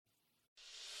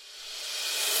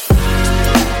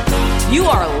You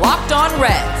are Locked On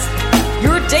Reds,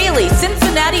 your daily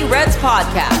Cincinnati Reds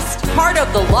podcast, part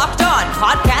of the Locked On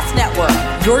Podcast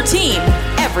Network, your team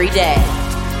every day.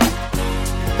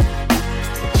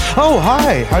 Oh,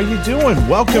 hi. How you doing?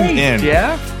 Welcome in.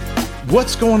 Jeff.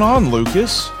 What's going on,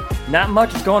 Lucas? Not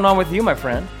much is going on with you, my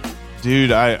friend.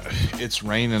 Dude, it's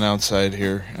raining outside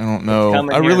here. I don't know.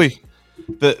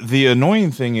 The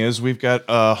annoying thing is we've got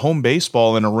home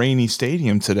baseball in a rainy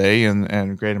stadium today,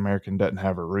 and Great American doesn't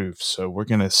have a roof, so we're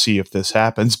going to see if this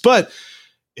happens. But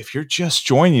if you're just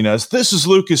joining us, this is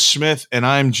Lucas Smith, and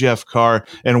I'm Jeff Carr,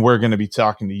 and we're going to be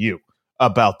talking to you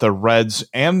about the Reds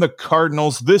and the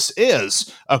Cardinals. This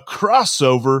is a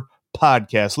crossover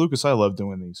podcast. Lucas, I love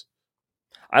doing these.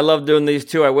 I love doing these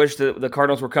too. I wish the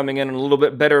Cardinals were coming in a little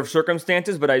bit better of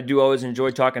circumstances, but I do always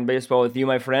enjoy talking baseball with you,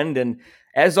 my friend. And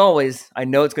as always, I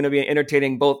know it's going to be an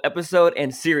entertaining both episode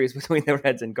and series between the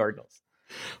Reds and Cardinals.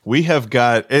 We have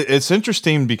got, it's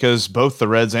interesting because both the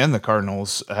Reds and the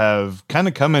Cardinals have kind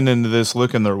of coming into this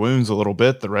licking their wounds a little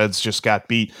bit. The Reds just got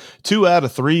beat 2 out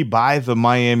of 3 by the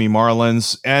Miami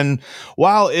Marlins. And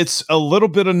while it's a little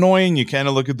bit annoying, you kind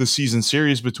of look at the season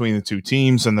series between the two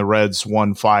teams and the Reds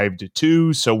won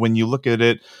 5-2. So when you look at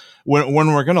it, when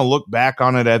we're going to look back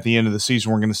on it at the end of the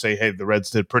season, we're going to say, hey, the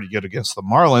Reds did pretty good against the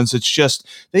Marlins. It's just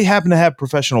they happen to have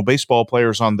professional baseball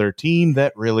players on their team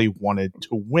that really wanted to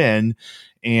win.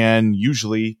 And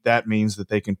usually that means that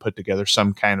they can put together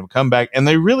some kind of comeback. And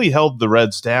they really held the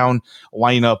Reds down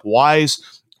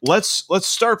lineup-wise. Let's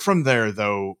start from there,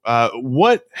 though.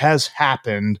 What has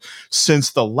happened since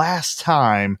the last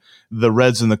time the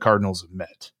Reds and the Cardinals have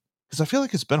met? Because I feel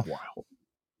like it's been a while.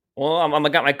 Well, I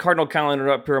got my Cardinal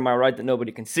calendar up here on my right that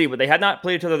nobody can see, but they had not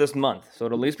played each other this month, so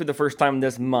it'll at least be the first time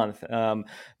this month.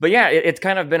 But yeah, it's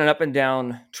kind of been an up and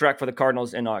down track for the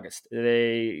Cardinals in August.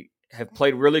 They have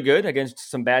played really good against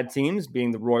some bad teams,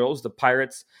 being the Royals, the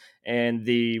Pirates, and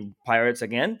the Pirates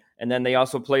again. And then they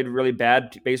also played really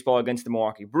bad baseball against the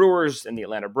Milwaukee Brewers and the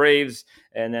Atlanta Braves.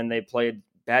 And then they played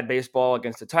bad baseball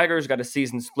against the Tigers, got a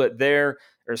season split there,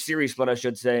 or series split, I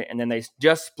should say. And then they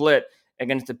just split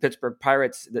against the Pittsburgh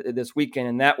Pirates this weekend,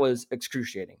 and that was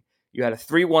excruciating. You had a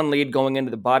 3-1 lead going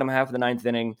into the bottom half of the ninth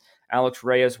inning. Alex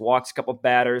Reyes walks a couple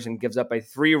batters and gives up a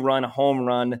 3-run home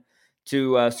run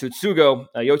to Yoshi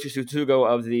Tsutsugo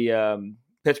of the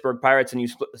Pittsburgh Pirates, and you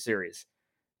split the series.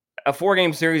 A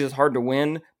 4-game series is hard to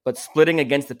win, but splitting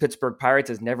against the Pittsburgh Pirates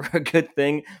is never a good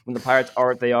thing when the Pirates are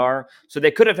what they are. So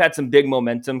they could have had some big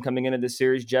momentum coming into this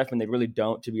series, Jeff, and they really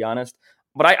don't, to be honest.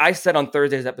 But I said on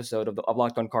Thursday's episode of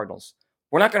Locked On Cardinals,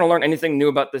 we're not going to learn anything new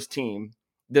about this team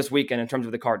this weekend in terms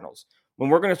of the Cardinals. When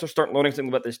we're going to start learning something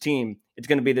about this team, it's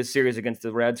going to be this series against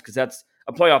the Reds, because that's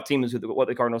a playoff team is what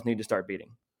the Cardinals need to start beating.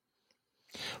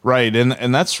 Right,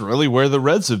 and that's really where the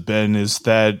Reds have been, is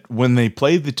that when they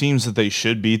play the teams that they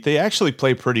should beat, they actually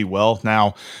play pretty well.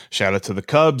 Now, shout out to the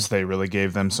Cubs. They really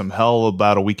gave them some hell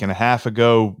about a week and a half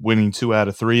ago, winning 2 out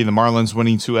of 3. The Marlins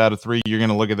winning 2 out of 3. You're going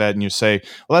to look at that and you say,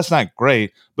 well, that's not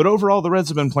great. But overall, the Reds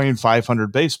have been playing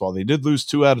 .500 baseball. They did lose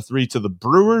 2 out of 3 to the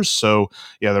Brewers. So,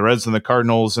 yeah, the Reds and the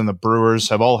Cardinals and the Brewers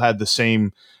have all had the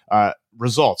same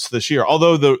results this year.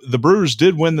 Although the Brewers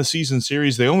did win the season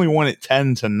series, they only won it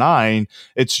 10-9.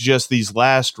 It's just these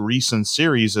last recent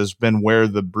series has been where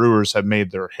the Brewers have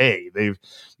made their hay.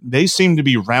 They seem to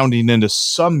be rounding into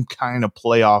some kind of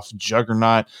playoff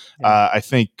juggernaut. I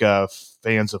think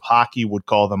fans of hockey would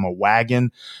call them a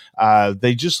wagon.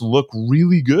 They just look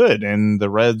really good, and the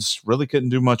Reds really couldn't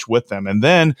do much with them. And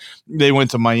then they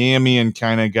went to Miami and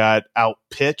kind of got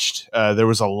out-pitched. There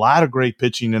was a lot of great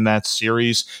pitching in that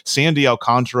series. Sandy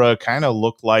Alcantara kind of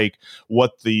looked like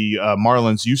what the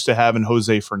Marlins used to have in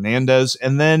Jose Fernandez.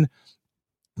 And then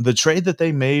the trade that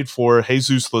they made for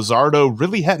Jesus Luzardo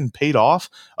really hadn't paid off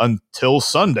until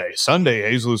Sunday.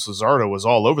 Jesus Luzardo was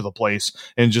all over the place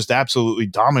and just absolutely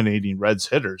dominating Reds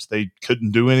hitters. They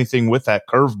couldn't do anything with that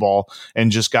curveball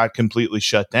and just got completely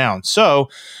shut down. So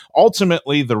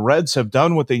ultimately, the Reds have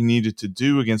done what they needed to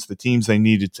do against the teams they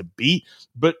needed to beat,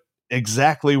 but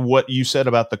exactly what you said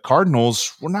about the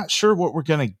Cardinals, we're not sure what we're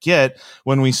going to get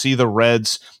when we see the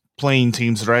Reds playing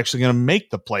teams that are actually going to make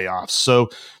the playoffs. So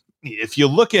if you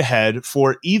look ahead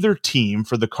for either team,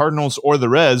 for the Cardinals or the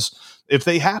Reds, if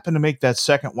they happen to make that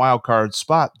second wild card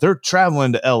spot, they're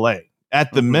traveling to LA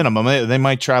at the minimum. They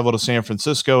might travel to San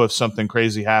Francisco if something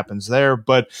crazy happens there.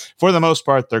 But for the most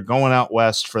part, they're going out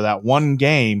west for that one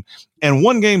game. And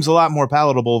one game's a lot more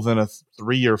palatable than a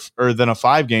 3 or than a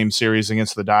 5-game series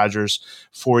against the Dodgers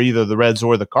for either the Reds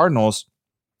or the Cardinals.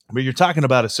 But you're talking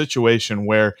about a situation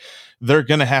where they're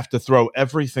going to have to throw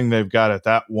everything they've got at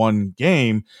that one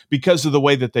game because of the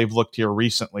way that they've looked here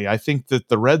recently. I think that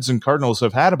the Reds and Cardinals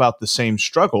have had about the same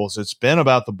struggles. It's been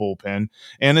about the bullpen,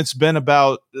 and it's been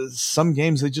about some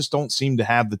games they just don't seem to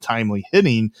have the timely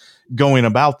hitting going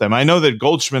about them. I know that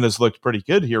Goldschmidt has looked pretty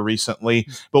good here recently,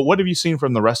 but what have you seen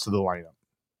from the rest of the lineup?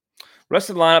 Rest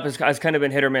of the lineup has kind of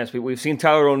been hit or miss. We've seen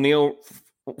Tyler O'Neill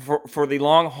for the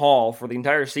long haul, for the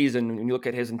entire season. When you look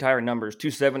at his entire numbers,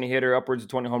 270 hitter, upwards of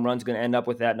 20 home runs, going to end up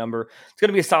with that number. It's going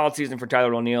to be a solid season for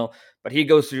Tyler O'Neill, but he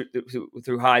goes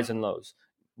through highs and lows.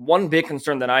 One big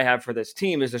concern that I have for this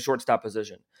team is the shortstop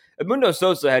position. Edmundo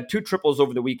Sosa had 2 triples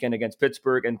over the weekend against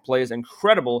Pittsburgh and plays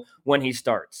incredible when he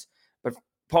starts. But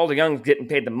Paul DeJong's getting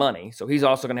paid the money, so he's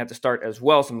also going to have to start as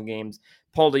well some games.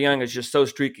 Paul DeJong is just so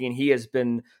streaky, and he has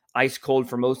been ice cold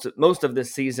for most of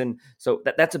this season. So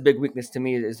that's a big weakness to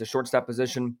me, is the shortstop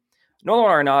position.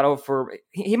 Nolan Arenado,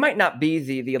 he might not be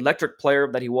the electric player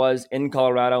that he was in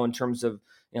Colorado in terms of,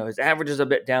 his average is a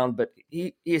bit down, but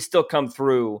he has still come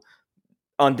through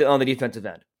on the defensive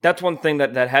end. That's one thing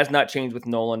that has not changed with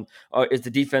Nolan, is the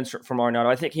defense from Arenado.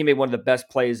 I think he made one of the best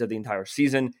plays of the entire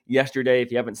season yesterday. If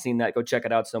you haven't seen that, go check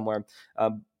it out somewhere.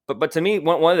 But to me,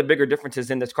 one of the bigger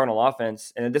differences in this Cardinal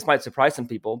offense, and this might surprise some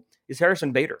people, is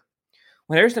Harrison Bader.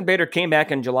 When Harrison Bader came back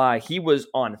in July, he was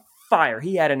on fire.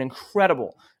 He had an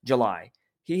incredible July.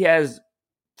 He has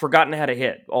forgotten how to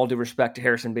hit, all due respect to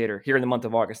Harrison Bader, here in the month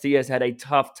of August. He has had a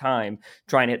tough time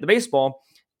trying to hit the baseball,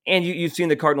 and you've seen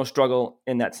the Cardinals struggle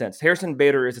in that sense. Harrison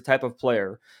Bader is the type of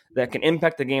player that can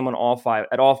impact the game at all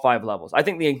five levels. I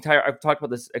think I've talked about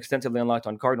this extensively on Locked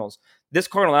On Cardinals. This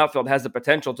Cardinal outfield has the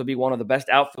potential to be one of the best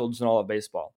outfields in all of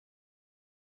baseball,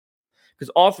 because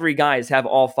all 3 guys have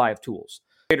all 5 tools.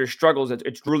 Bader struggles.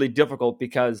 It's really difficult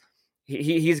because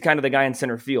he's kind of the guy in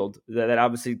center field that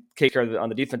obviously takes care of on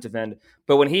the defensive end.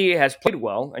 But when he has played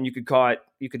well, and you could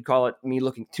call it me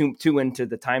looking too into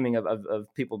the timing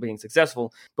of people being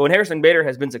successful. But when Harrison Bader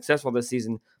has been successful this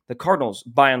season, the Cardinals,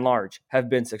 by and large, have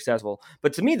been successful.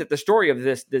 But to me, that the story of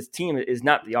this team is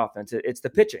not the offense; it's the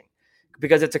pitching,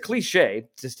 because it's a cliche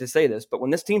just to say this, but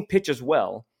when this team pitches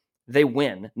well, they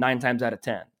win 9 times out of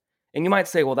 10. And you might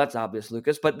say, well, that's obvious,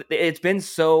 Lucas, but it's been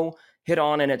so hit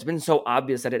on and it's been so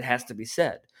obvious that it has to be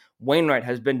said. Wainwright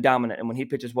has been dominant, and when he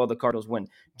pitches well, the Cardinals win.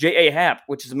 J.A. Happ,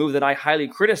 which is a move that I highly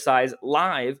criticize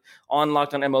live on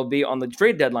Locked On MLB on the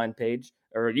trade deadline page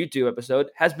or YouTube episode,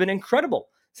 has been incredible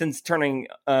since putting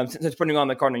on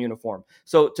the Cardinal uniform.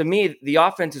 So to me, the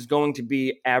offense is going to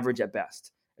be average at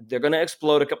best. They're going to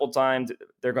explode a couple times.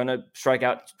 They're going to strike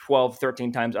out 12,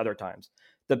 13 times other times.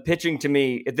 The pitching, to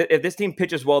me, if this team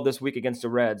pitches well this week against the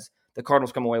Reds, the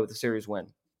Cardinals come away with a series win.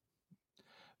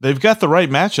 They've got the right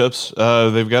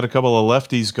matchups. They've got a couple of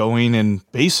lefties going, and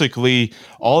basically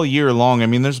all year long, I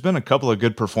mean, there's been a couple of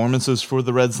good performances for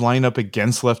the Reds lineup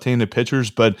against left-handed pitchers,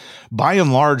 but by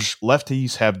and large,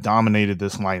 lefties have dominated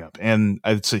this lineup, and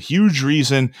it's a huge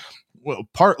reason. Well,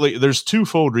 partly there's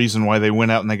twofold reason why they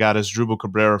went out and they got Asdrubal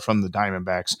Cabrera from the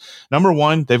Diamondbacks. Number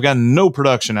one, they've got no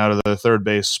production out of the third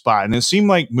base spot, and it seemed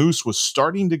like Moose was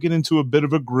starting to get into a bit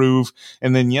of a groove,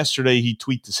 and then yesterday he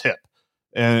tweaked his hip,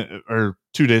 or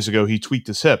 2 days ago he tweaked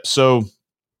his hip. So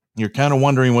you're kind of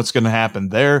wondering what's going to happen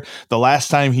there. The last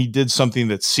time he did something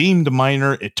that seemed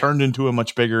minor, it turned into a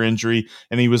much bigger injury,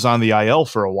 and he was on the IL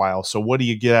for a while. So what do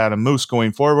you get out of Moose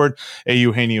going forward?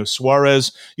 Eugenio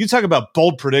Suarez. You talk about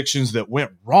bold predictions that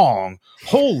went wrong.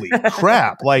 Holy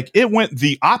crap. Like, it went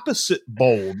the opposite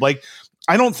bold. Like,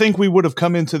 I don't think we would have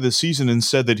come into the season and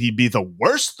said that he'd be the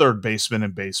worst third baseman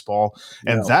in baseball,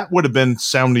 and that would have been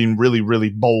sounding really, really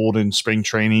bold in spring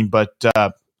training, but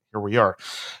here we are.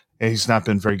 He's not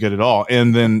been very good at all.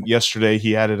 And then yesterday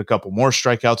he added a couple more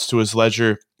strikeouts to his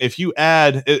ledger. If you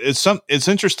add, it's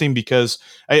interesting because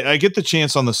I get the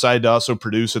chance on the side to also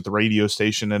produce at the radio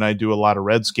station, and I do a lot of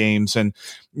Reds games. And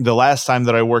the last time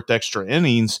that I worked extra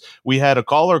innings, we had a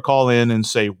caller call in and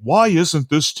say, why isn't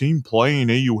this team playing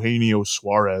Eugenio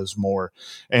Suarez more?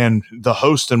 And the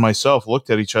host and myself looked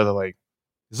at each other like,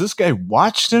 has this guy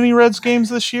watched any Reds games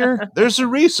this year? There's a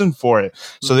reason for it.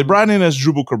 So they brought in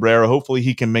Asdrubal Cabrera. Hopefully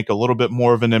he can make a little bit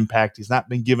more of an impact. He's not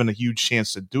been given a huge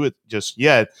chance to do it just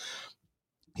yet.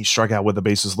 He struck out with the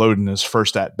bases loaded in his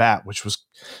first at bat,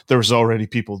 there was already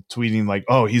people tweeting like,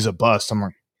 oh, he's a bust. I'm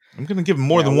like, I'm going to give him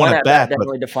more than one at bat. That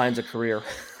definitely defines a career.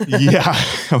 Yeah.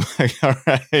 I'm like, all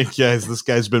right, guys, this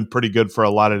guy's been pretty good for a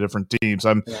lot of different teams.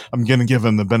 I'm going to give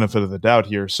him the benefit of the doubt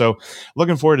here. So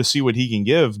looking forward to see what he can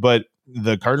give. But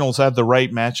the Cardinals have the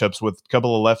right matchups with a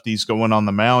couple of lefties going on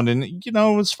the mound. And,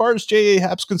 as far as J.A.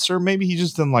 Happ's concerned, maybe he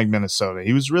just didn't like Minnesota.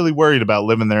 He was really worried about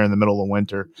living there in the middle of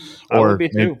winter. I would be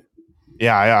too.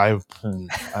 Yeah, I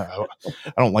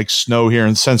don't like snow here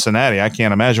in Cincinnati. I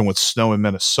can't imagine what snow in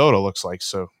Minnesota looks like.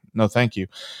 So no, thank you.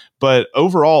 But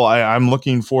overall, I'm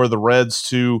looking for the Reds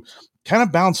to kind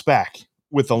of bounce back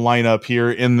with the lineup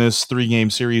here in this 3-game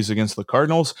series against the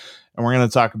Cardinals. And we're going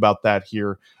to talk about that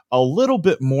here a little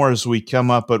bit more as we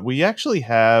come up. But we actually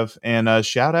have, and a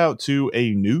shout out to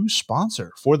a new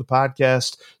sponsor for the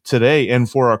podcast today. And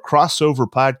for our crossover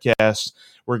podcast,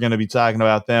 we're going to be talking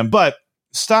about them. But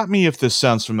stop me if this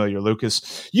sounds familiar,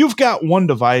 Lucas. You've got one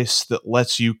device that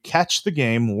lets you catch the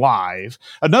game live,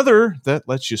 another that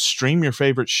lets you stream your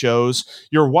favorite shows,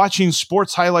 you're watching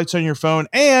sports highlights on your phone,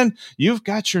 and you've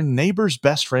got your neighbor's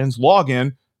best friend's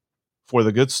login for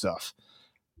the good stuff.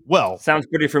 Well, sounds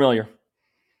pretty familiar.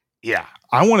 Yeah,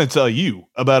 I want to tell you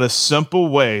about a simple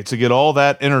way to get all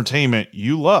that entertainment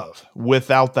you love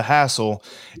without the hassle,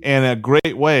 and a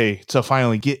great way to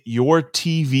finally get your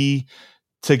TV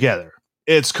together.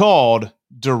 It's called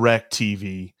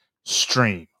DirecTV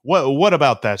Stream. What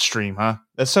about that stream, huh?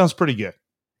 That sounds pretty good.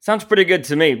 Sounds pretty good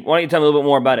to me. Why don't you tell me a little bit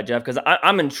more about it, Jeff? Because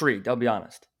I'm intrigued, I'll be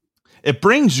honest. It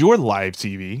brings your live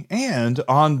TV and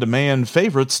on-demand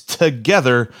favorites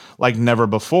together like never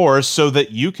before so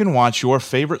that you can watch your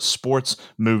favorite sports,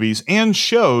 movies, and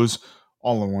shows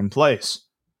all in one place.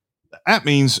 That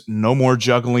means no more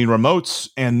juggling remotes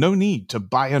and no need to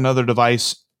buy another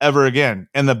device ever again.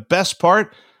 And the best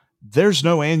part, there's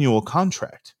no annual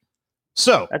contract.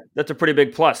 So that's a pretty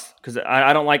big plus because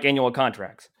I don't like annual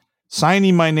contracts.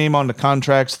 Signing my name on the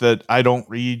contracts that I don't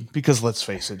read, because let's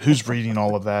face it, who's reading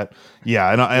all of that? Yeah,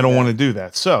 I don't want to do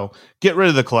that. So get rid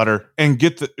of the clutter and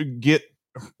get rid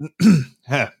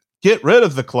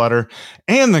of the clutter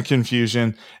and the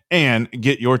confusion and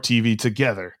get your TV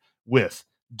together with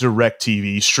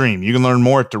DirecTV Stream. You can learn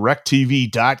more at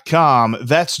directtv.com.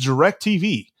 That's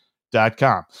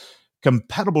directtv.com.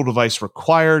 Compatible device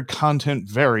required. Content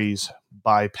varies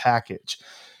by package.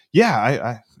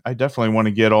 Yeah, I definitely want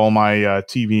to get all my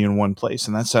TV in one place,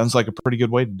 and that sounds like a pretty good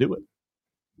way to do it.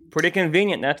 Pretty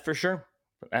convenient, that's for sure.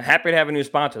 I'm happy to have a new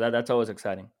sponsor. That's always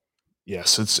exciting.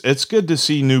 Yes, it's good to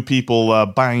see new people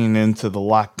buying into the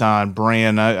Locked On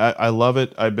brand. I love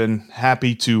it. I've been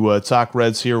happy to talk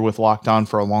Reds here with Locked On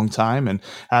for a long time, and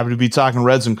happy to be talking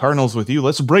Reds and Cardinals with you.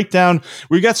 Let's break down.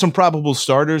 We got some probable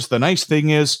starters. The nice thing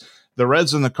is, the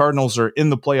Reds and the Cardinals are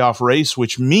in the playoff race,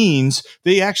 which means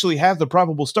they actually have the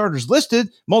probable starters listed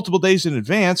multiple days in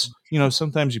advance. You know,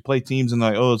 sometimes you play teams and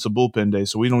like, oh, it's a bullpen day,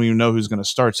 so we don't even know who's going to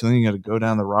start. So then you got to go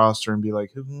down the roster and be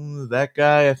like, that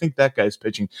guy, I think that guy's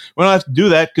pitching. We don't have to do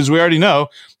that because we already know.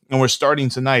 And we're starting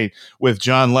tonight with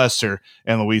Jon Lester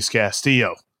and Luis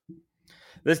Castillo.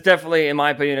 This definitely, in my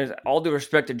opinion, is all due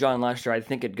respect to Jon Lester. I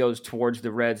think it goes towards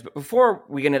the Reds. But before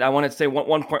we get it, I want to say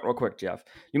one point real quick, Jeff.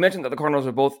 You mentioned that the Cardinals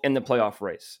are both in the playoff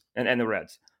race and the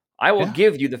Reds. I will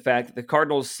give you the fact that the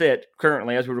Cardinals sit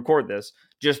currently, as we record this,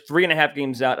 just 3.5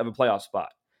 games out of a playoff spot.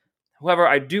 However,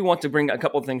 I do want to bring a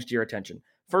couple of things to your attention.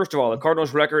 First of all, the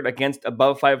Cardinals' record against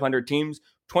above 500 teams,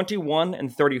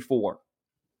 21-34.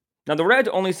 Now, the Reds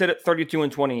only sit at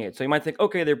 32-28, so you might think,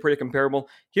 okay, they're pretty comparable.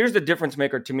 Here's the difference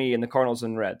maker to me in the Cardinals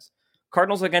and Reds.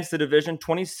 Cardinals against the division,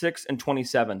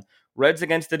 26-27. Reds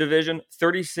against the division,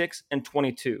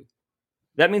 36-22.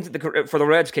 That means that for the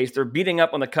Reds case, they're beating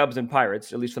up on the Cubs and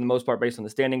Pirates, at least for the most part based on the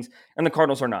standings, and the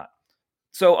Cardinals are not.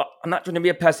 So I'm not trying to be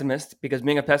a pessimist, because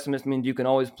being a pessimist means you can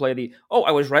always play the, oh,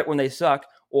 I was right when they suck,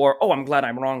 or, oh, I'm glad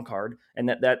I'm wrong card. And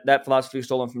that philosophy is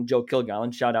stolen from Joe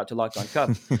Kilgallen. Shout out to Locked On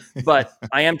Cubs. But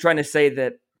I am trying to say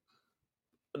that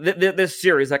this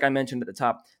series, like I mentioned at the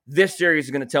top, this series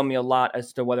is going to tell me a lot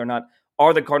as to whether or not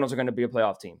are the Cardinals are going to be a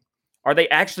playoff team. Are they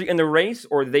actually in the race,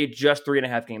 or are they just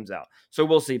 3.5 games out? So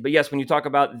we'll see. But yes, when you talk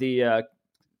about the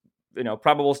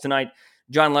probables tonight,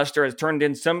 Jon Lester has turned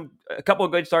in a couple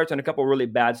of good starts and a couple of really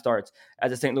bad starts.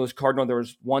 As a St. Louis Cardinal, there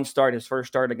was one start, his first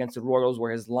start against the Royals,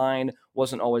 where his line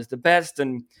wasn't always the best.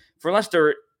 And for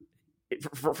Lester,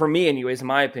 for me anyways, in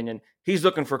my opinion, he's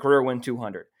looking for career win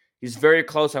 200. He's very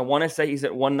close. I want to say he's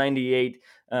at 198.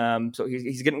 So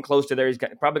he's getting close to there. He's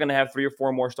probably going to have 3 or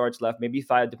 4 more starts left, maybe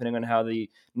 5, depending on how the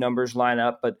numbers line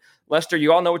up. But Lester,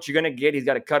 you all know what you're going to get. He's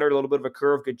got a cutter, a little bit of a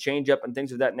curve, good changeup, and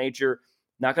things of that nature.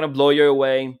 Not going to blow you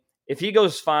away. If he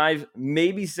goes 5,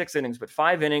 maybe 6 innings, but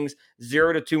 5 innings,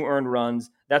 0-2 earned runs,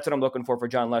 that's what I'm looking for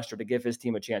Jon Lester to give his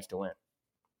team a chance to win.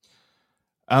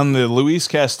 On the Luis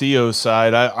Castillo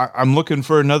side, I'm looking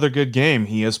for another good game.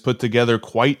 He has put together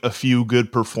quite a few good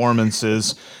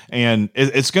performances, and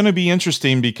it's going to be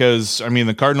interesting because, I mean,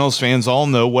 the Cardinals fans all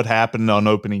know what happened on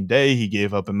opening day. He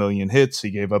gave up 1 million hits. He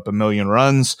gave up 1 million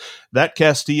runs. That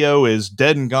Castillo is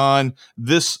dead and gone.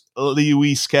 This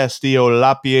Luis Castillo,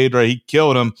 La Piedra, he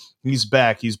killed him. He's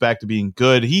back. He's back to being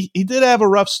good. He did have a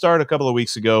rough start a couple of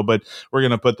weeks ago, but we're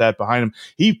going to put that behind him.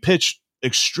 He pitched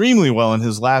extremely well in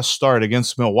his last start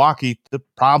against Milwaukee. The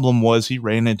problem was he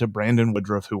ran into Brandon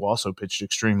Woodruff, who also pitched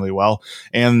extremely well,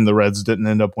 and the Reds didn't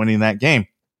end up winning that game.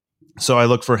 So I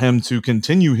look for him to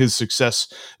continue his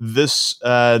success this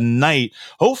night.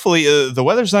 Hopefully, the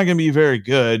weather's not going to be very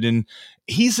good, and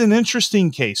he's an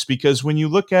interesting case because when you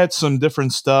look at some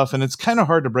different stuff, and it's kind of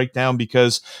hard to break down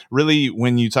because really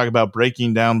when you talk about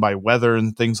breaking down by weather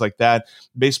and things like that,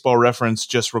 Baseball Reference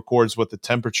just records what the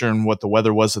temperature and what the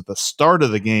weather was at the start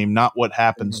of the game, not what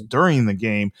happens during the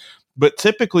game. But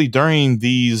typically during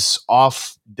these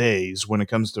off days, when it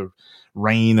comes to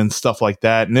rain and stuff like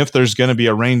that, and if there's going to be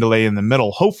a rain delay in the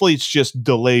middle, hopefully it's just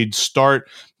delayed start,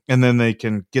 and then they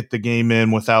can get the game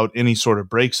in without any sort of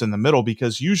breaks in the middle,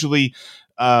 because usually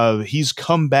he's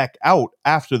come back out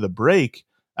after the break.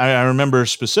 I remember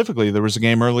specifically there was a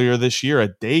game earlier this year, a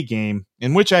day game,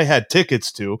 in which I had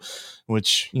tickets to,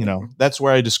 which, you know, that's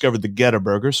where I discovered the Geta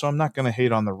Burger, so I'm not going to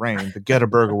hate on the rain. The Geta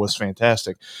Burger was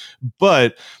fantastic.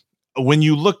 But when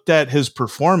you looked at his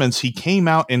performance, he came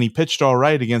out and he pitched all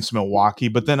right against Milwaukee,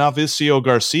 but then Avisaíl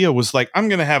Garcia was like, I'm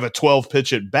going to have a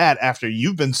 12-pitch at bat after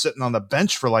you've been sitting on the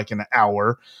bench for like an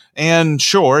hour. And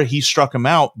sure, he struck him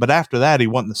out, but after that, he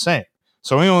wasn't the same.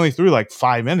 So he only threw like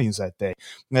 5 innings that day.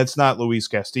 And that's not Luis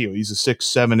Castillo. He's a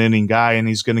 6-7 inning guy, and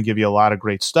he's going to give you a lot of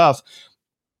great stuff.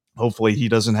 Hopefully he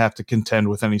doesn't have to contend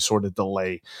with any sort of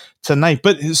delay tonight.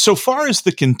 But so far as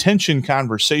the contention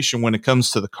conversation when it comes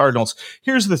to the Cardinals,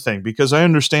 here's the thing, because I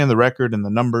understand the record and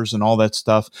the numbers and all that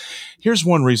stuff. Here's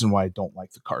one reason why I don't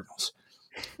like the Cardinals.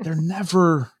 They're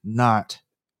never not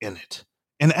in it.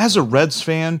 And as a Reds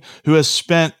fan who has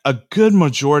spent a good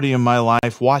majority of my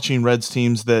life watching Reds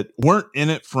teams that weren't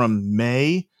in it from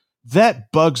May,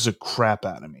 that bugs the crap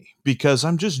out of me because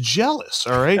I'm just jealous.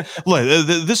 All right. Look,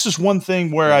 this is one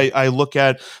thing where I look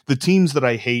at the teams that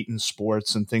I hate in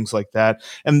sports and things like that.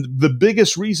 And the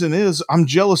biggest reason is I'm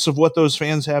jealous of what those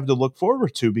fans have to look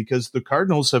forward to, because the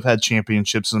Cardinals have had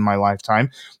championships in my lifetime.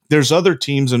 There's other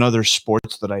teams in other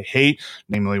sports that I hate,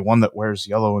 namely one that wears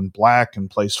yellow and black and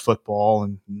plays football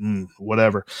and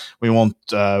whatever. We won't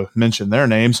mention their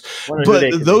names,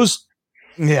 but those.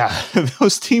 Yeah,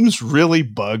 those teams really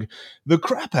bug the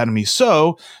crap out of me.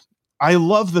 So I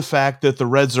love the fact that the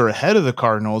Reds are ahead of the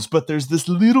Cardinals, but there's this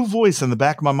little voice in the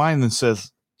back of my mind that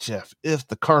says, Jeff, if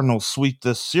the Cardinals sweep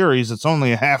this series, it's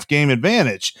only a half-game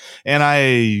advantage. And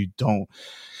I don't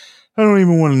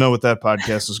even want to know what that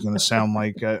podcast is going to sound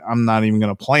like. I'm not even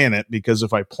going to plan it, because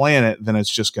if I plan it, then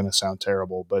it's just going to sound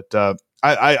terrible. But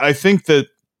I think that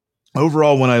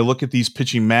overall, when I look at these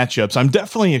pitching matchups, I'm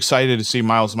definitely excited to see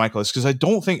Miles Mikolas, because I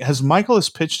don't think – has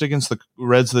Mikolas pitched against the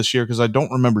Reds this year? Because I don't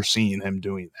remember seeing him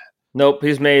doing that. Nope,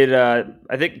 he's made, I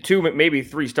think 2, maybe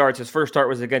 3 starts. His first start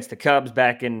was against the Cubs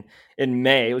back in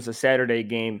May. It was a Saturday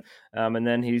game. And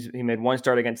then he made 1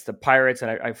 start against the Pirates, and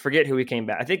I forget who he came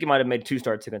back. I think he might have made 2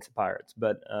 starts against the Pirates,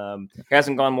 but he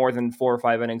hasn't gone more than 4 or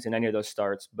 5 innings in any of those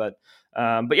starts. But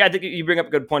yeah, I think you bring up a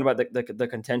good point about the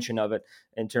contention of it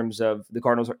in terms of the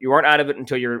Cardinals. You aren't out of it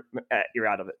until you're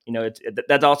out of it. You know,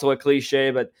 that's also a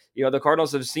cliche, but you know the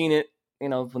Cardinals have seen it. You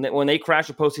know, when they crash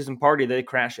a postseason party, they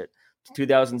crash it.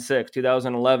 2006,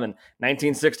 2011,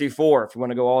 1964, if you want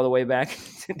to go all the way back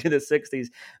to the 60s.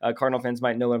 Cardinal fans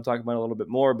might know what I'm talking about a little bit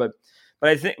more, but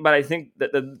I think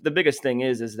that the biggest thing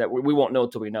is that we won't know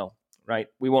until we know, right?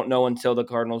 We won't know until the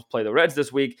Cardinals play the Reds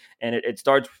this week, and it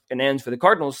starts and ends for the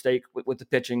Cardinals' stake with the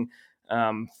pitching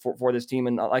for this team.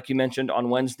 And like you mentioned, on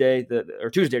Tuesday,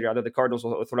 the Cardinals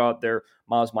will throw out their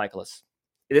Miles Mikolas.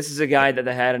 This is a guy that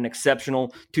had an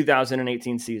exceptional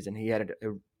 2018 season. He had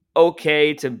a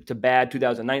okay to bad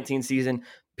 2019 season,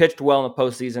 pitched well in the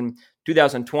postseason.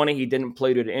 2020, he didn't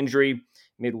play due to injury.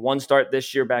 Made 1 start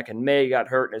this year back in May, got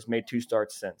hurt, and has made 2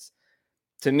 starts since.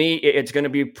 To me, it's going to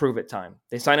be prove-it time.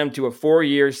 They signed him to a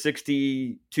 4-year,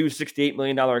 $68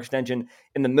 million extension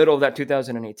in the middle of that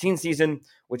 2018 season,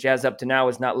 which as up to now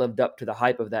has not lived up to the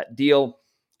hype of that deal.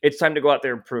 It's time to go out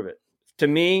there and prove it. To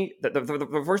me,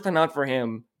 the first time out for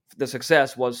him, the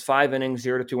success was 5 innings,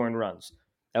 0 to 2 earned runs.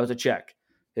 That was a check.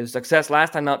 His success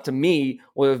last time out to me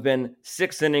would have been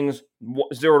 6 innings,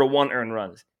 0 to 1 earned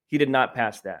runs. He did not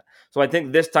pass that. So I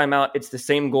think this time out, it's the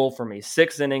same goal for me.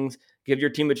 6 innings, give your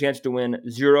team a chance to win.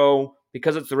 0,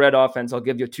 because it's the Red offense, I'll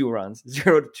give you 2 runs,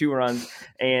 0 to 2 runs,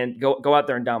 and go out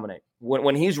there and dominate.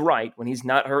 When he's right, when he's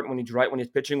not hurt, when he's right, when he's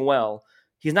pitching well,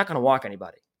 he's not going to walk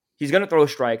anybody. He's going to throw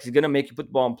strikes. He's going to make you put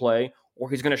the ball in play, or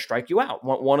he's going to strike you out.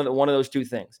 One of those two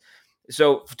things.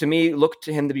 So to me, look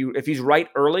to him to be, if he's right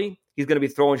early, he's going to be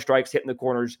throwing strikes, hitting the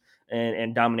corners,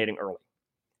 and dominating early.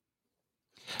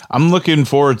 I'm looking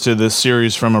forward to this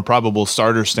series from a probable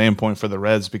starter standpoint for the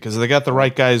Reds because they got the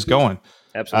right guys going.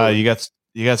 Absolutely.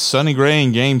 You got Sonny Gray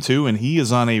in game 2, and he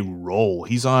is on a roll.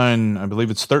 He's on, I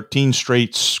believe it's 13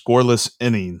 straight scoreless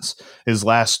innings, his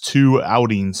last 2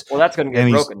 outings. Well, that's going to get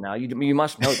broken now. You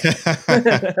must know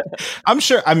that. I'm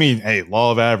sure. I mean, hey,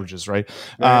 law of averages, right?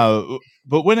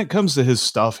 But when it comes to his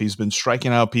stuff, he's been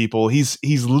striking out people. He's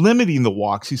limiting the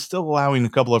walks. He's still allowing a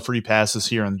couple of free passes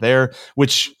here and there,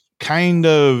 which kind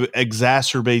of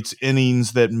exacerbates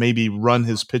innings that maybe run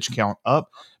his pitch count up,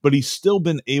 but he's still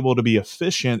been able to be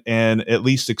efficient and at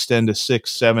least extend to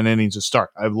 6-7 innings a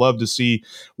start. I'd love to see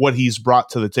what he's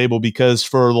brought to the table because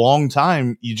for a long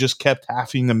time, you just kept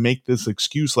having to make this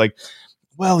excuse like,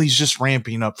 well, he's just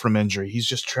ramping up from injury. He's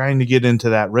just trying to get into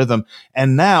that rhythm.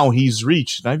 And now he's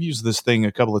reached, and I've used this thing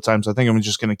a couple of times. I think I'm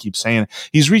just going to keep saying it.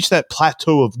 He's reached that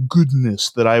plateau of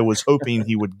goodness that I was hoping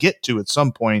he would get to at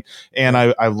some point. And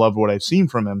I love what I've seen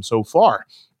from him so far.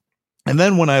 And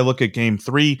then when I look at game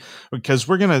 3, because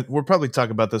we'll probably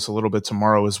talk about this a little bit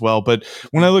tomorrow as well. But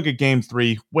when I look at game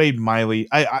 3, Wade Miley,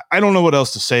 I don't know what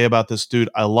else to say about this dude.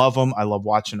 I love him. I love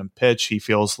watching him pitch. He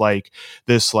feels like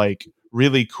this,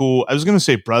 really cool. I was going to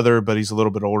say brother, but he's a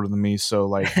little bit older than me.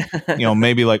 So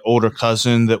maybe like older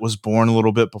cousin that was born a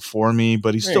little bit before me,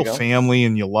 but he's still family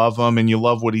and you love him and you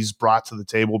love what he's brought to the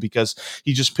table because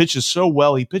he just pitches so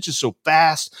well. He pitches so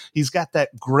fast. He's got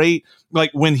that great,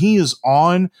 when he is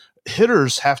on,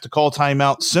 hitters have to call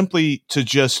timeout simply to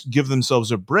just give themselves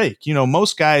a break.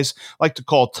 Most guys like to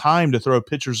call time to throw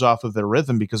pitchers off of their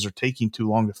rhythm because they're taking too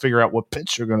long to figure out what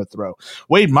pitch they're going to throw.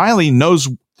 Wade Miley knows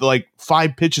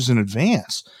 5 pitches in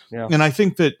advance. Yeah. And I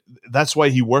think that's why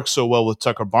he works so well with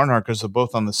Tucker Barnhart because they're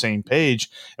both on the same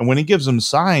page. And when he gives him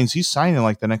signs, he's signing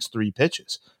the next 3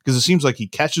 pitches because it seems like he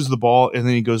catches the ball and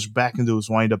then he goes back into his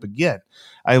windup again.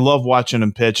 I love watching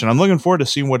him pitch, and I'm looking forward to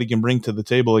seeing what he can bring to the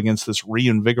table against this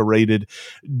reinvigorated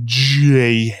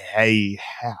J.A.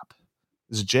 Happ.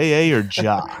 Is it J.A. or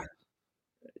Ja?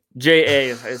 J.A.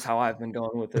 is how I've been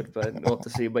going with it, but we'll have to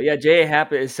see. But yeah, J.A.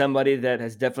 Happ is somebody that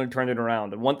has definitely turned it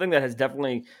around. And one thing that has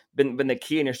definitely been the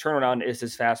key in his turnaround is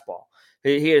his fastball.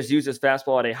 He has used his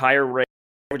fastball at a higher rate,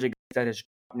 average that has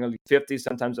nearly 50,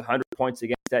 sometimes 100 points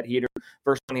against that heater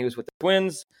versus when he was with the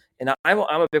Twins. And I'm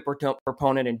a big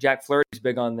proponent, and Jack Flaherty's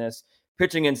big on this,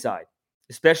 pitching inside,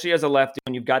 especially as a lefty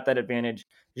when you've got that advantage.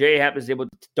 J.A. Happ is able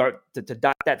to start to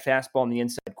dot that fastball in the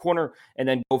inside corner and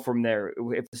then go from there.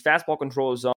 If his fastball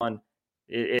control is on,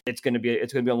 it's going to be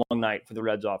a long night for the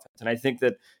Reds offense. And I think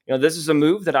that this is a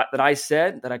move that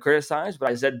I criticized, but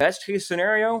I said best case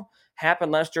scenario, Happ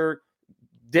and Lester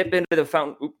dip into the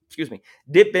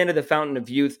fountain of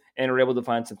youth and are able to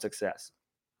find some success.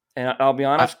 And I'll be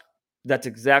honest, that's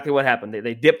exactly what happened.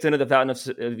 They dipped into the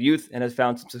fountain of youth and has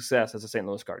found some success as a St.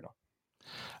 Louis Cardinal.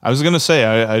 I was going to say,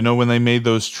 I know when they made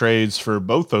those trades for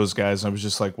both those guys, I was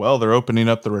just like, well, they're opening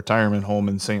up the retirement home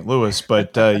in St. Louis,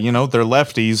 but they're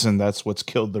lefties, and that's what's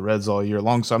killed the Reds all year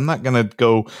long. So I'm not going to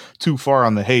go too far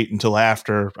on the hate until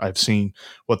after I've seen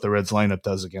what the Reds lineup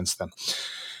does against them.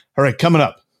 All right, coming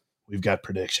up, we've got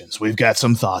predictions. We've got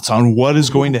some thoughts on what is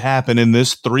going to happen in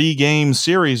this 3-game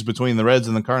series between the Reds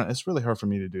and the Cardinals. It's really hard for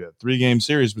me to do that. 3-game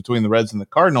series between the Reds and the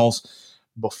Cardinals.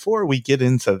 Before we get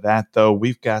into that, though,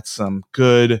 we've got some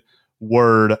good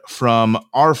word from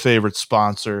our favorite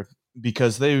sponsor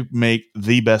because they make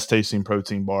the best tasting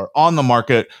protein bar on the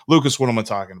market. Lucas, what am I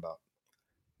talking about?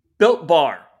 Built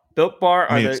Bar. Built Bar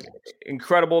are the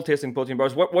incredible tasting protein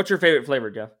bars. What's your favorite flavor,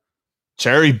 Jeff?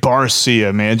 Cherry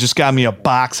Barcia, man, just got me a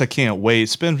box. I can't wait.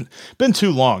 It's been too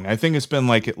long. I think it's been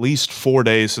at least 4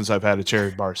 days since I've had a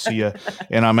Cherry Barcia,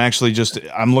 and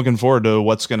I'm looking forward to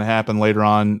what's going to happen later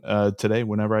on today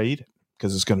whenever I eat it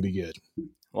because it's going to be good.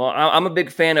 Well, I'm a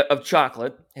big fan of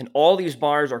chocolate, and all these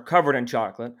bars are covered in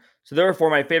chocolate. So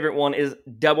therefore, my favorite one is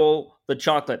double the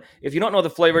chocolate. If you don't know the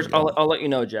flavors, I'll let you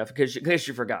know, Jeff, in case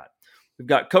you forgot. We've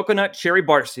got coconut Cherry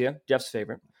Barcia, Jeff's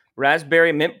favorite.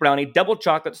 Raspberry mint brownie, double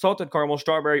chocolate, salted caramel,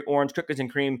 strawberry, orange, cookies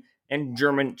and cream, and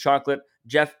German chocolate.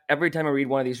 Jeff, every time I read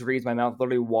one of these reads, my mouth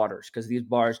literally waters because these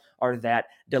bars are that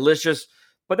delicious.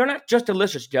 But they're not just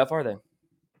delicious, Jeff, are they?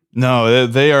 No,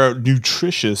 they are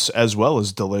nutritious as well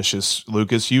as delicious,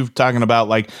 Lucas. You've talking about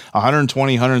like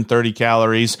 120, 130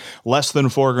 calories, less than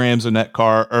 4 grams of net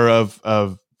or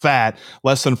of fat,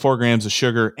 less than 4 grams of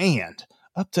sugar, and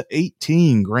up to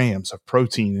 18 grams of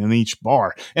protein in each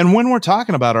bar. And when we're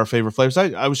talking about our favorite flavors,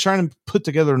 I was trying to put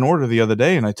together an order the other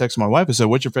day, and I texted my wife. I said,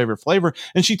 "What's your favorite flavor?"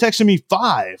 And she texted me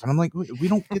 5. And I'm like, we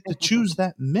don't get to choose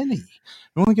that many.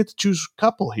 We only get to choose a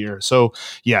couple here. So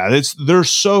yeah, they're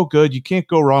so good. You can't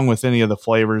go wrong with any of the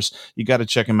flavors. You got to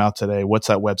check them out today. What's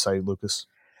that website, Lucas?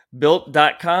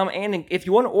 Built.com. And if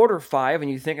you want to order 5 and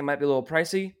you think it might be a little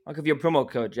pricey, I'll give you a promo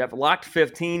code, Jeff,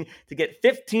 Locked15, to get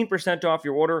 15% off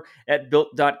your order at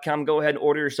Built.com. Go ahead and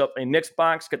order yourself a mixed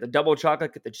box. Get the double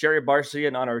chocolate, get the cherry barcia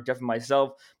in honor of Jeff and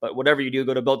myself. But whatever you do,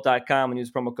 go to Built.com and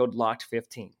use promo code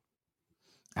Locked15.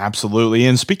 Absolutely.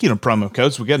 And speaking of promo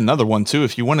codes, we got another one too.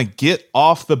 If you want to get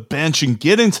off the bench and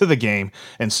get into the game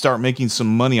and start making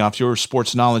some money off your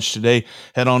sports knowledge today,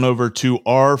 head on over to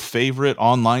our favorite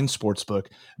online sportsbook,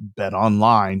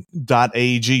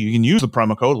 betonline.ag. You can use the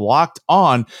promo code Locked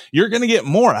On. You're going to get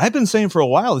more. I've been saying for a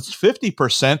while, it's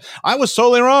 50%. I was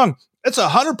totally wrong. It's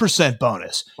 100%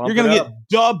 bonus. You're going to get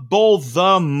double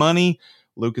the money.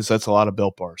 Lucas, that's a lot of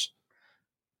Built Bars.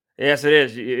 Yes, it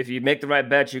is. If you make the right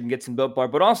bets, you can get some Built Bar.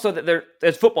 But also,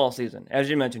 it's football season, as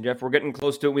you mentioned, Jeff. We're getting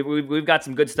close to it. We've got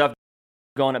some good stuff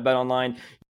going at BetOnline.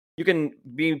 You can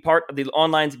be part of the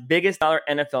online's biggest dollar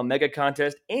NFL mega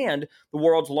contest and the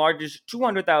world's largest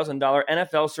 $200,000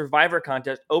 NFL Survivor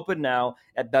contest open now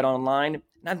at BetOnline.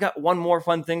 And I've got one more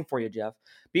fun thing for you, Jeff.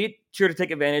 Be sure to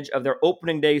take advantage of their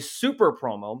opening day super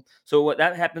promo. So what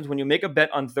that happens when you make a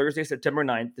bet on Thursday, September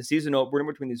 9th, the season opener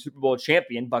between the Super Bowl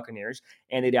champion Buccaneers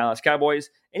and the Dallas Cowboys.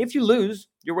 And if you lose,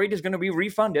 your rate is going to be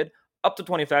refunded up to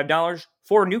 $25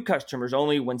 for new customers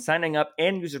only when signing up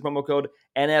and use the promo code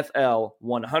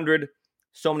NFL100.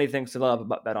 So many things to love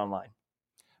about BetOnline.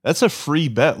 That's a free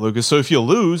bet, Lucas. So if you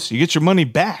lose, you get your money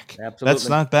back. Absolutely. That's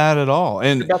not bad at all.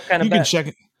 And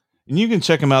you can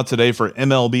check them out today for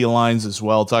MLB lines as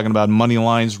well, talking about money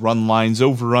lines, run lines,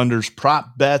 over-unders,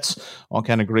 prop bets, all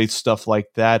kind of great stuff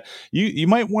like that. You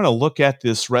might want to look at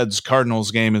this Reds-Cardinals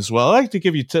game as well. I like to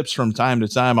give you tips from time to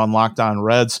time on Locked On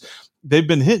Reds. They've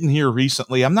been hitting here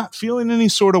recently. I'm not feeling any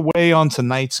sort of way on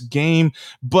tonight's game,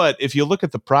 but if you look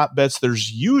at the prop bets,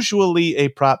 there's usually a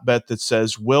prop bet that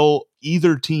says, will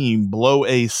either team blow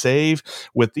a save?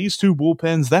 With these two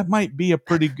bullpens, that might be a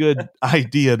pretty good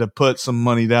idea to put some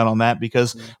money down on that,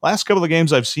 because last couple of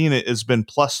games I've seen it has been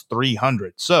plus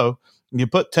 300. So you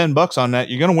put $10 on that,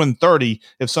 you're going to win 30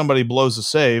 if somebody blows a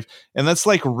save. And that's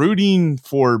like rooting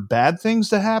for bad things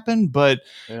to happen. But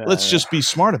let's just be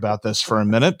smart about this for a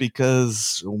minute,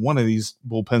 because one of these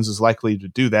bullpens is likely to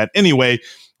do that. Anyway,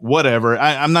 whatever.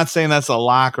 I'm not saying that's a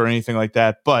lock or anything like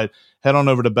that, but head on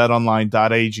over to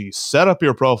betonline.ag. Set up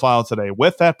your profile today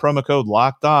with that promo code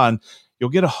Locked On.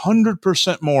 You'll get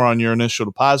 100% more on your initial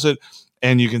deposit,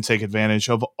 and you can take advantage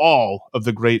of all of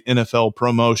the great NFL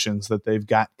promotions that they've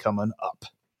got coming up.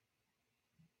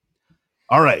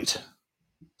 All right.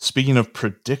 Speaking of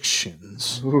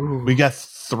predictions, we got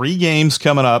 3 games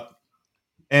coming up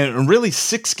and really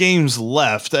 6 games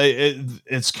left.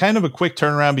 It's kind of a quick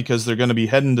turnaround because they're going to be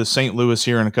heading to St. Louis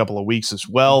here in a couple of weeks as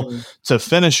well to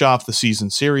finish off the season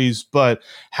series. But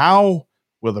how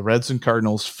will the Reds and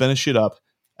Cardinals finish it up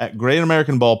at Great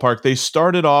American Ballpark? They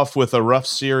started off with a rough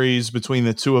series between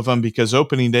the two of them because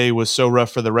opening day was so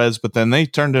rough for the Reds, but then they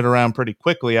turned it around pretty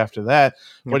quickly after that.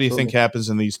 What do you think happens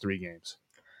in these 3 games?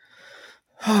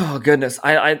 Oh, goodness.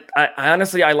 I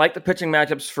honestly, I like the pitching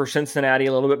matchups for Cincinnati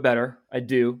a little bit better. I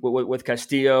do, with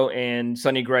Castillo and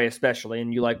Sonny Gray especially,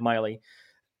 and you like Miley.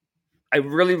 I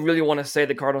really, really want to say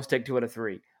the Cardinals take 2 out of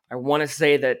 3. I want to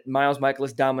say that Miles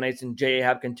Mikolas dominates and J.A.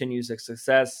 Happ continues his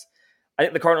success. I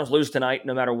think the Cardinals lose tonight,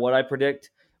 no matter what I predict.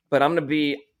 But I'm going to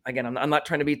be, again, I'm not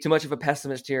trying to be too much of a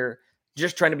pessimist here,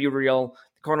 just trying to be real.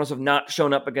 The Cardinals have not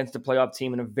shown up against a playoff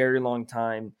team in a very long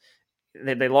time.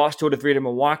 They lost 2 out of 3 to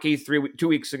Milwaukee 2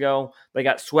 weeks ago. They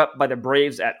got swept by the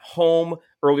Braves at home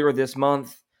earlier this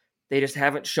month. They just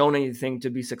haven't shown anything to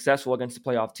be successful against a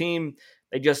playoff team.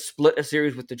 They just split a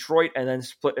series with Detroit and then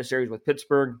split a series with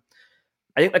Pittsburgh.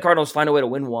 I think the Cardinals find a way to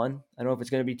win one. I don't know if it's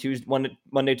going to be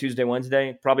Monday, Tuesday,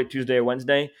 Wednesday, probably Tuesday or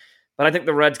Wednesday. But I think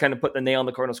the Reds kind of put the nail in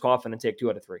the Cardinals' coffin and take 2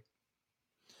 out of 3.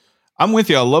 I'm with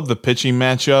you. I love the pitching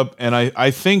matchup, and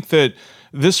I think that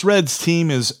this Reds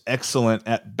team is excellent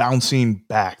at bouncing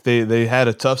back. They had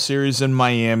a tough series in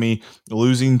Miami,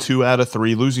 losing 2 out of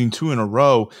 3, losing 2 in a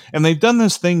row, and they've done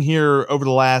this thing here over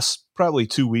the last probably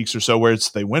 2 weeks or so where it's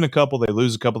they win a couple, they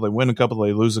lose a couple, they win a couple,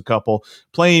 they lose a couple,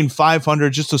 playing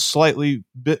 500, just a slightly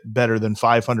bit better than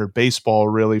 500 baseball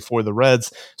really for the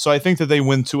Reds. So I think that they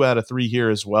win 2 out of 3 here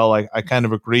as well. I kind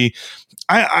of agree.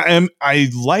 I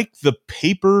like the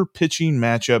paper pitching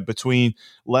matchup between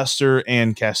Lester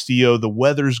and Castillo. The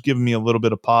weather's giving me a little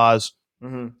bit of pause.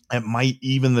 It might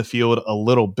even the field a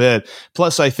little bit.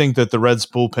 Plus, I think that the Reds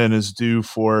bullpen is due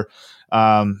for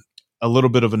a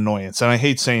little bit of annoyance. And I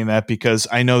hate saying that because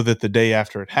I know that the day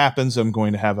after it happens, I'm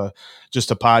going to have just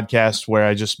a podcast where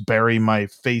I just bury my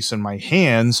face in my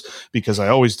hands because I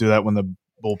always do that when the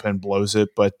bullpen blows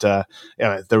it. But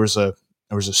yeah, there was a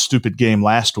stupid game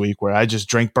last week where I just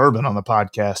drank bourbon on the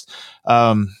podcast.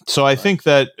 So I think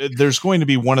that there's going to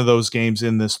be one of those games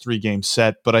in this 3-game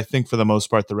set, but I think for the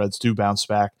most part, the Reds do bounce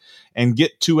back and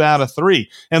get 2 out of 3.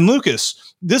 And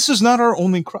Lucas, this is not our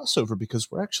only crossover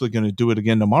because we're actually going to do it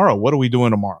again tomorrow. What are we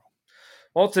doing tomorrow?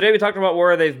 Well, today we talked about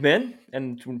where they've been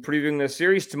and previewing the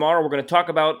series. Tomorrow we're going to talk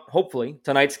about, hopefully,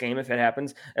 tonight's game if it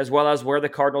happens, as well as where the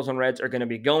Cardinals and Reds are going to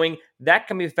be going. That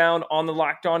can be found on the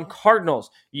Locked On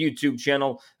Cardinals YouTube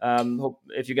channel.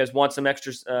 If you guys want some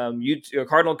extra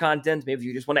Cardinal content, maybe if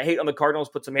you just want to hate on the Cardinals,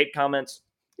 put some hate comments.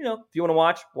 If you want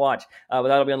to watch. But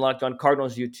that'll be on Locked On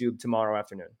Cardinals YouTube tomorrow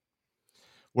afternoon.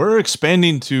 We're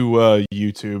expanding to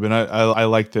YouTube, and I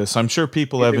like this. I'm sure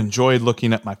people have enjoyed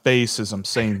looking at my face as I'm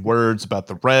saying words about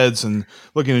the Reds and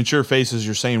looking at your face as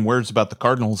you're saying words about the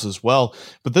Cardinals as well.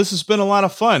 But this has been a lot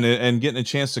of fun and getting a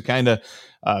chance to kind of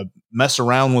mess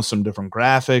around with some different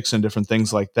graphics and different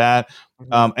things like that.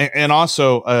 And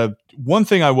also, one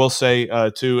thing I will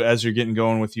say, too, as you're getting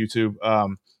going with YouTube,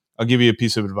 I'll give you a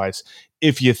piece of advice.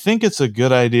 If you think it's a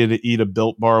good idea to eat a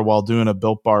Built Bar while doing a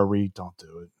Built Bar read, don't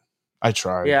do it. I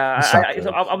tried. Yeah,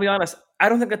 I'll be honest. I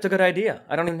don't think that's a good idea.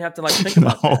 I don't even have to think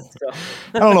about that. So.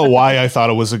 I don't know why I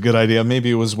thought it was a good idea. Maybe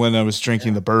it was when I was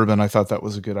drinking the bourbon. I thought that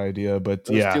was a good idea. But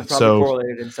those two probably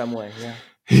correlated in some way.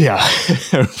 Yeah,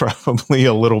 probably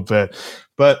a little bit.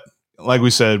 But like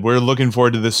we said, we're looking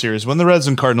forward to this series. When the Reds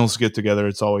and Cardinals get together,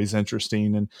 it's always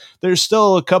interesting. And there's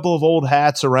still a couple of old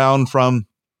hats around from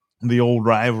the old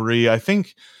rivalry. I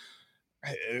think.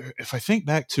 If I think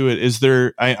back to it, is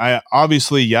there? I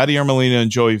obviously Yadier Molina and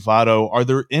Joey Votto. Are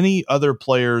there any other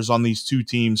players on these two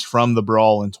teams from the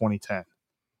brawl in 2010?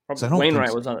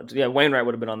 Wainwright was on it. Yeah, Wainwright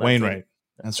would have been on that. Wainwright, team.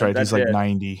 That's right. He's like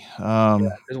 90.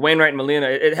 It's Wainwright and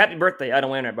Molina. Happy birthday, Adam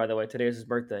Wainwright. By the way, today is his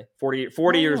birthday.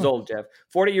 40 years old, Jeff.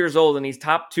 40 years old, and he's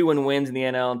top 2 in wins in the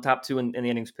NL and top 2 in the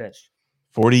innings pitched.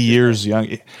 40 years young.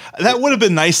 That would have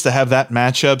been nice to have that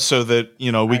matchup so that,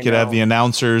 we could have the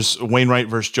announcers, Wainwright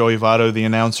versus Joey Votto, the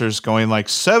announcers going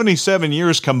 77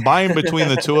 years combined between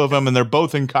the two of them, and they're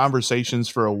both in conversations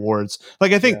for awards.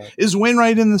 I think, is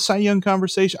Wainwright in the Cy Young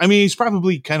conversation? I mean, he's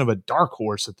probably kind of a dark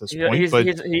horse at this point.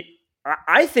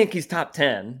 I think he's top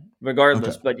 10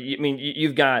 regardless, okay. But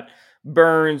you've got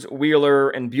Burns, Wheeler,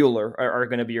 and Buehler are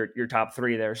going to be your top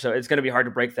 3 there. So it's going to be hard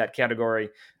to break that category.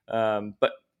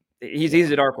 But he's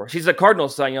a dark horse. He's a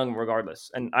Cardinals Cy Young regardless.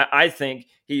 And I think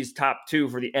he's top 2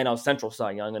 for the NL Central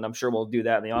Cy Young, and I'm sure we'll do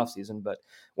that in the offseason. But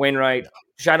Wainwright,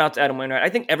 shout out to Adam Wainwright. I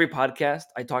think every podcast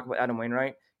I talk about Adam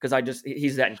Wainwright because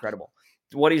he's that incredible.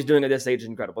 What he's doing at this age is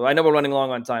incredible. I know we're running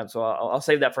long on time, so I'll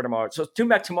save that for tomorrow. So tune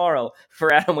back tomorrow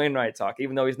for Adam Wainwright talk,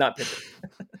 even though he's not pitching.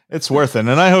 It's worth it.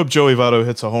 And I hope Joey Votto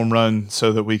hits a home run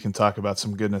so that we can talk about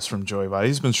some goodness from Joey Votto.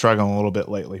 He's been struggling a little bit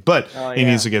lately, but he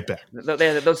needs to get back.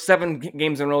 Those 7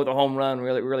 games in a row with a home run,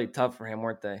 really, really tough for him,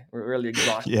 weren't they? Really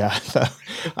exhausting. Yeah.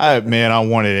 I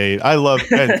wanted 8. I love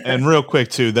and real quick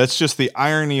too, that's just the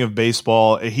irony of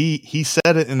baseball. He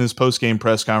said it in his post-game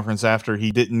press conference after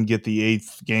he didn't get the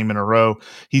 8th game in a row.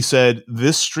 He said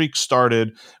this streak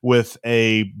started with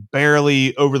a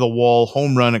barely over-the-wall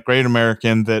home run at Great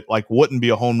American that wouldn't be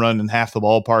a home run in half the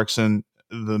ballparks in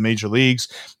the major leagues,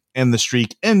 and the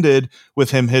streak ended with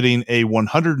him hitting a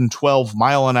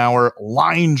 112-mile-an-hour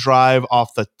line drive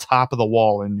off the top of the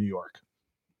wall in New York.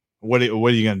 What are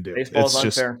you going to do? Baseball's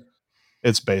unfair.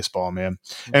 It's baseball, man.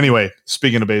 Anyway,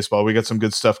 speaking of baseball, we got some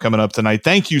good stuff coming up tonight.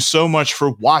 Thank you so much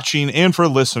for watching and for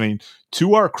listening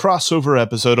to our crossover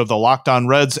episode of the Locked On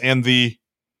Reds and the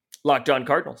Locked On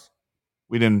Cardinals.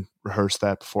 We didn't rehearse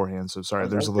that beforehand, so sorry.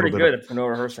 There's a little bit. Pretty good for no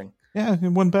rehearsing. Yeah, it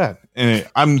wasn't bad. Anyway,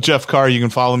 I'm Jeff Carr. You can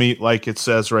follow me like it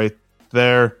says right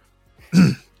there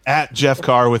at Jeff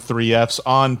Carr with 3 Fs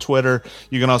on Twitter.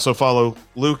 You can also follow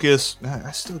Lucas.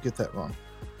 I still get that wrong.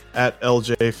 At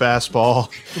LJ Fastball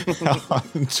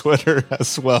on Twitter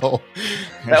as well.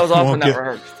 That was often not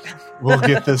rehearsed.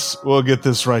 We'll get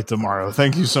this right tomorrow.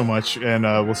 Thank you so much, and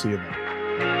we'll see you then.